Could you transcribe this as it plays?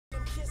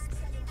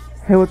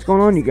Hey, what's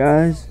going on, you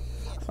guys?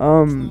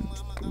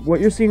 What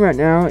you're seeing right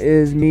now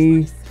is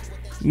me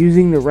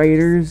using the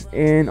Raiders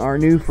in our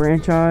new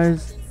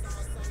franchise.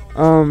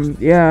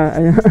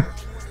 Yeah,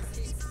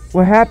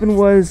 what happened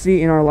was,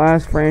 see, in our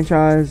last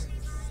franchise,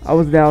 I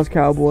was the Dallas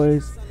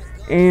Cowboys,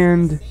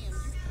 and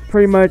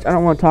pretty much, I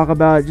don't want to talk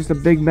about it, just a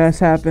big mess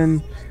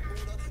happened.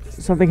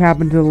 Something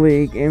happened to the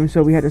league, and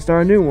so we had to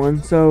start a new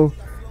one. So,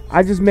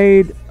 I just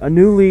made a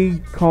new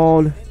league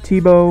called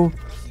Tebow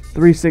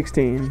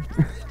 316.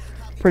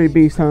 Pretty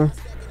beast, huh?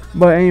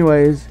 But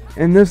anyways,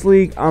 in this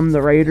league, I'm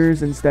the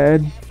Raiders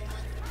instead.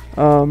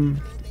 I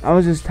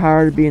was just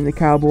tired of being the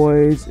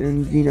Cowboys,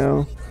 and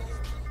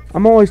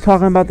I'm always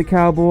talking about the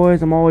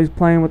Cowboys. I'm always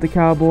playing with the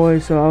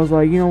Cowboys. So I was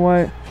like, you know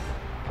what?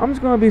 I'm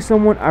just gonna be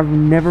someone I've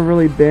never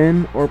really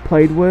been or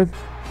played with,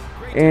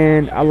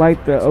 and I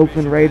like the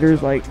Oakland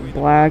Raiders, like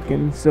black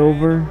and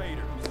silver.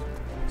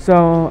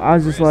 So I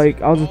was just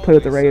like, I'll just play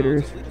with the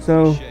Raiders.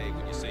 So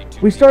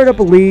we started up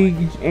a league,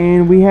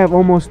 and we have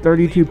almost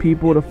 32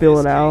 people to fill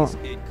it out.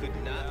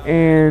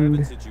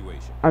 And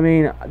I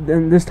mean,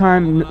 then this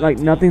time, like,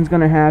 nothing's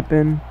gonna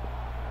happen.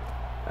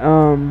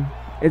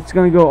 It's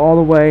gonna go all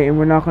the way, and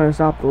we're not gonna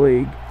stop the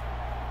league.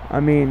 I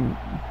mean,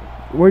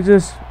 we're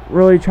just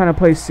really trying to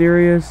play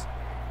serious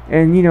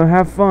and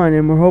have fun,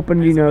 and we're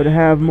hoping to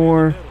have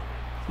more,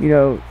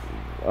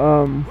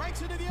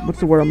 what's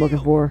the word I'm looking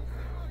for?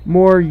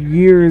 More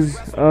years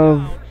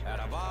of,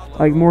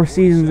 like, more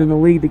seasons in the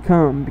league to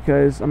come,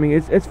 because I mean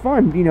it's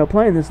fun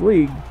playing this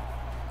league.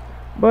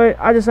 But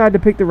I decided to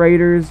pick the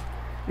Raiders,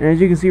 and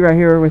as you can see right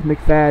here with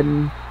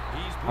McFadden,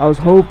 I was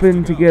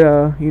hoping to get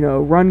a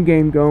run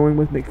game going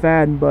with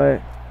McFadden,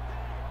 but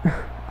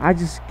I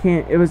just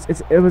can't. It was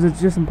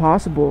just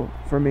impossible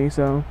for me.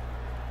 So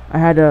I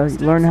had to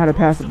learn how to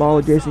pass the ball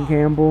with Jason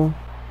Campbell.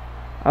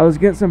 I was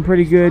getting some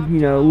pretty good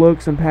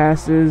looks and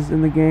passes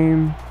in the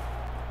game,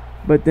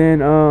 but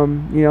then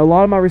a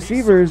lot of my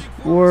receivers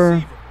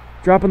were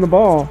dropping the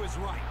ball,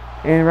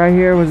 and right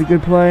here was a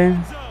good play.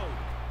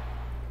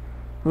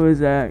 Who is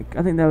that?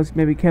 I think that was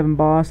maybe Kevin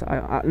Boss.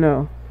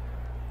 No,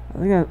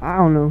 I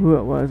don't know who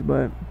it was,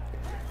 but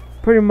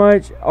pretty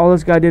much all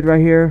this guy did right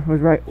here was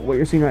what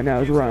you're seeing right now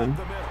is run.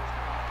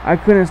 I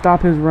couldn't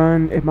stop his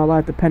run if my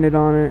life depended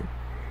on it.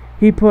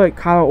 He put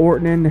Kyle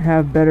Orton in to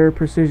have better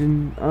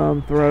precision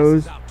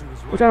throws,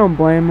 which I don't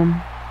blame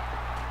him.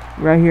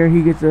 Right here,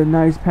 he gets a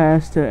nice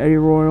pass to Eddie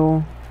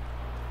Royal.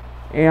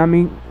 And I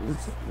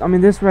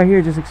mean, this right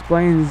here just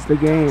explains the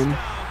game.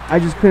 I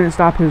just couldn't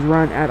stop his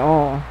run at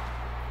all.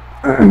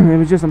 It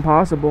was just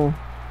impossible.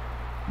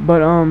 But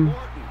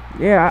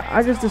yeah,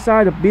 I just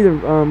decided to be the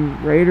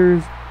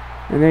Raiders,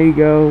 and there you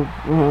go.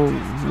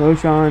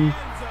 Roshan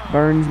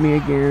burns me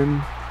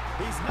again.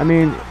 I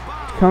mean,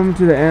 come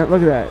to the end.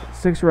 Look at that,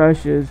 6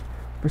 rushes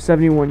for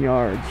 71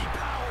 yards,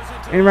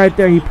 and right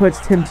there he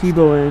puts Tim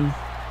Tebow in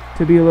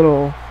to be a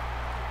little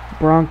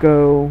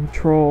Bronco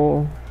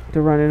troll to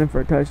run in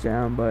for a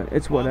touchdown, but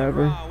it's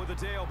whatever.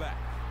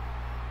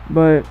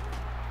 But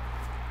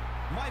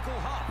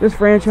this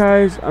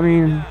franchise, I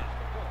mean,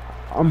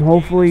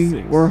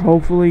 we're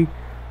hopefully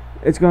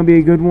it's gonna be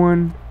a good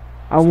one.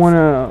 I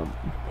wanna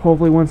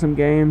hopefully win some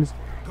games.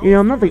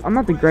 I'm not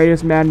the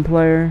greatest Madden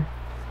player,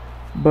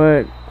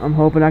 but I'm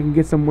hoping I can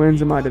get some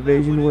wins in my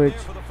division. Which,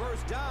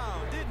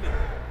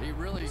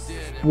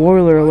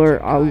 spoiler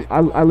alert,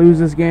 I lose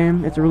this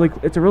game. It's a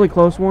really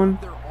close one.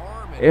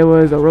 It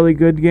was a really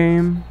good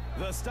game.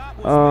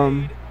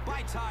 I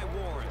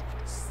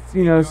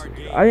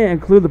didn't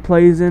include the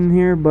plays in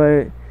here,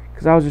 but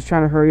because I was just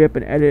trying to hurry up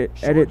and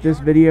edit this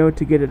video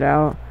to get it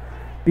out,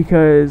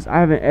 because I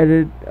haven't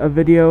edited a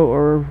video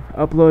or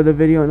uploaded a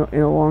video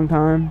in a long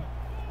time.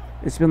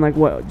 It's been like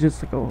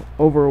just like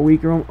over a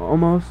week or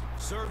almost.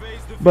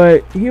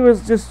 But he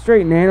was just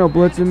straight nano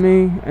blitzing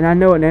me, and I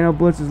know what nano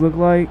blitzes look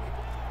like.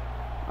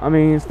 I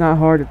mean, it's not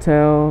hard to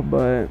tell,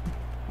 but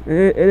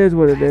it is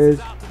what it is.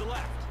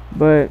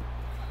 But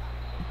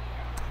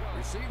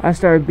I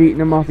started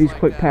beating him off these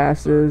quick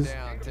passes,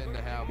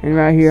 and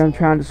right here I'm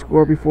trying to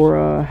score before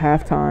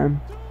halftime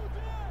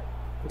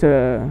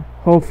to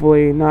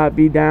hopefully not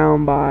be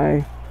down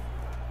by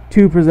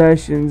 2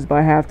 possessions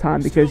by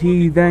halftime, because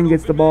he then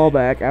gets the ball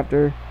back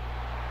after.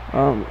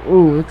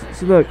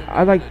 See, look,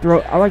 I like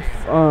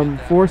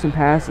forcing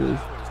passes,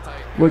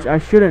 which I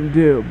shouldn't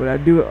do, but I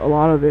do a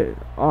lot of it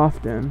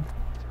often.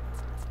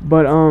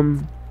 But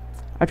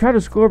I tried to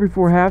score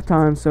before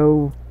halftime,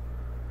 so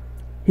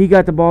he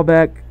got the ball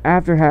back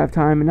after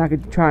halftime, and I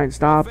could try and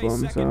stop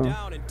him. So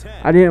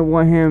I didn't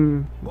want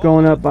him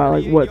going up by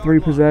like 3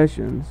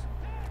 possessions.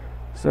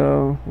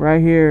 So right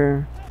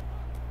here,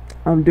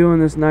 I'm doing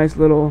this nice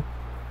little.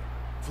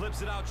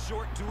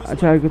 I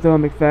try to throw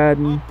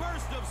McFadden,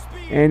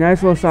 and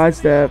nice little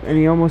sidestep, and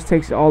he almost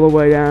takes it all the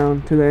way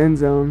down to the end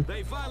zone,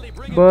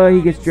 but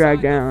he gets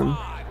dragged down.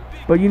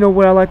 But you know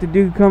what I like to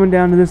do coming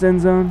down to this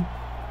end zone,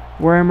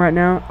 where I am right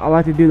now? I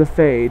like to do the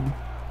fade.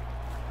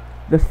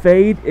 The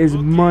fade is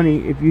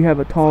money if you have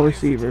a tall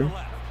receiver,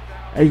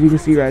 as you can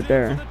see right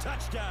there.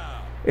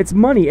 It's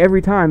money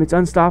every time. It's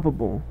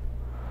unstoppable.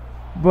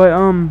 But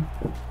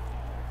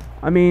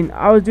I mean,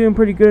 I was doing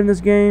pretty good in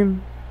this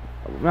game.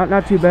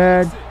 Not too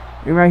bad.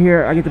 And right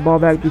here, I get the ball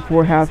back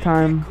before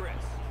halftime.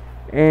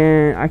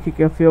 And I kick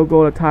a field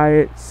goal to tie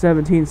it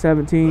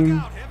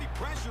 17-17.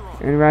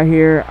 And right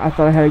here, I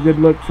thought I had a good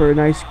look for a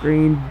nice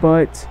screen,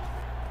 but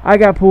I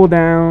got pulled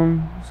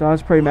down, so I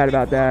was pretty mad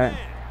about that.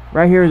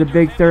 Right here is a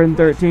big 3rd and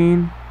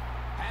 13.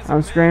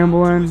 I'm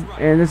scrambling,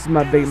 and this is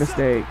my big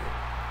mistake.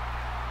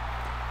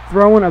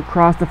 Throwing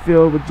across the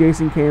field with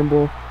Jason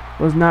Campbell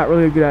was not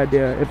really a good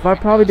idea. If I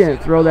probably didn't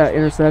throw that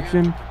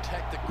interception,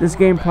 this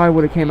game probably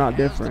would have came out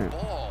different.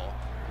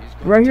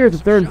 Right here is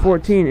a 3rd and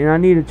 14, and I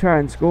need to try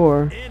and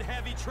score.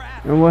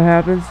 And what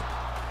happens?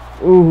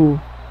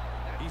 Ooh,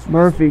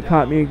 Murphy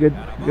caught me a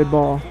good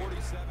ball.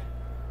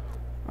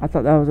 I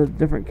thought that was a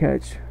different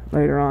catch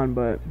later on,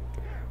 but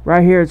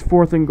right here it's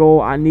 4th and goal.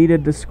 I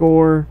needed to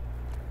score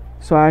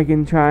so I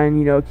can try and,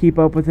 you know, keep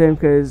up with him,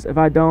 because if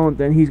I don't,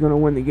 then he's going to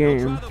win the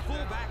game.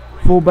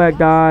 Fullback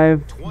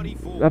dive.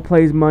 That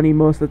plays money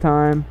most of the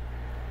time.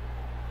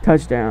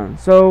 Touchdown.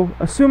 So,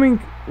 assuming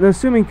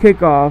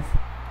kickoff,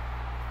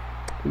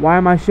 why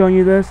am I showing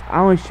you this? I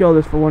only show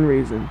this for one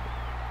reason.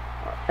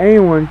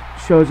 Anyone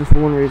shows this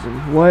for one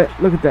reason. What?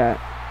 Look at that.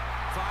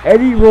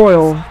 Eddie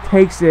Royal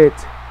takes it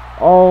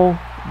all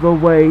the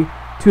way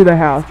to the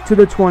house, to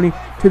the 20,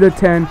 to the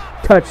 10,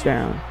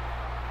 touchdown.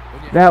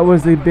 That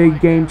was the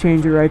big game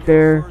changer right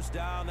there.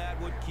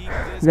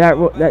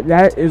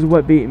 That is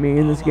what beat me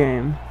in this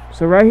game.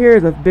 So right here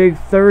is a big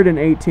 3rd and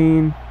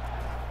 18.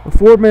 With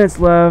 4 minutes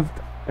left.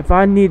 If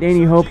I need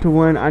any hope to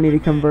win, I need to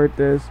convert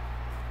this.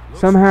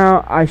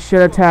 Somehow I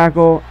shed a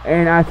tackle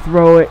and I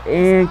throw it,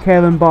 and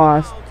Kevin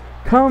Boss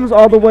comes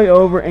all the way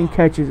over and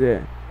catches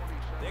it.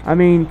 I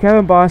mean,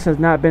 Kevin Boss has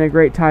not been a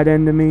great tight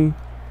end to me,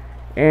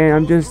 and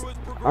I'm just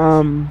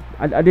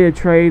I did a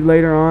trade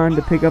later on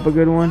to pick up a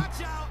good one,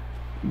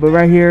 but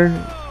right here,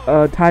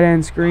 tight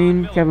end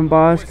screen, Kevin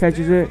Boss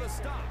catches it,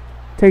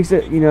 takes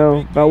it, you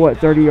know, about what,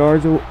 30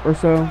 yards or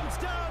so,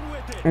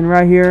 and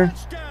right here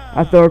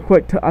I throw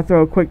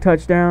a quick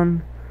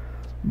touchdown,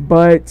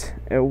 but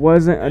it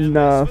wasn't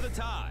enough.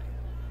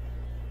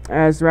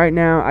 As right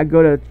now I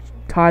go to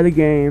tie the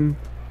game,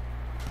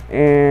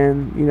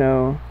 and you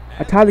know,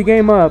 I tie the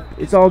game up.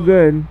 It's all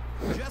good.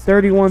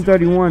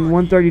 31-31,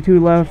 132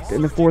 left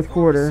in the 4th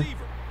quarter.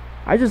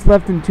 I just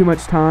left him too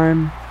much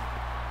time.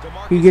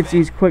 He gets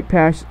these quick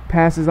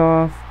passes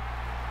off,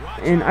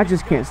 and I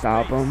just can't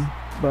stop him.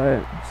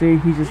 But see,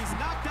 he's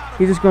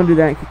just going to do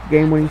that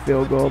game-winning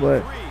field goal.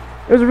 But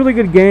it was a really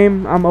good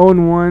game. I'm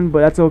 0-1,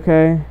 but that's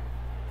okay.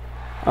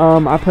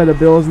 I play the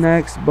Bills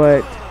next,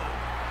 but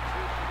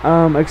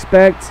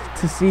expect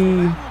to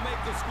see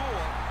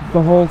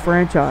the whole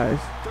franchise.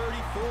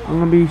 I'm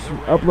going to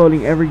be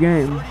uploading every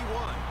game.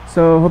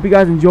 So hope you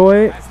guys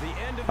enjoy it.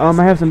 I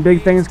have some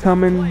big things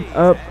coming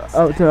up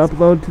to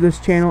upload to this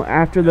channel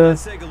after the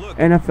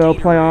NFL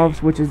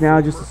playoffs, which is now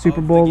just the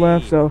Super Bowl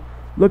left. So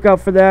look out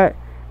for that,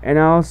 and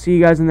I'll see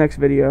you guys in the next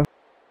video.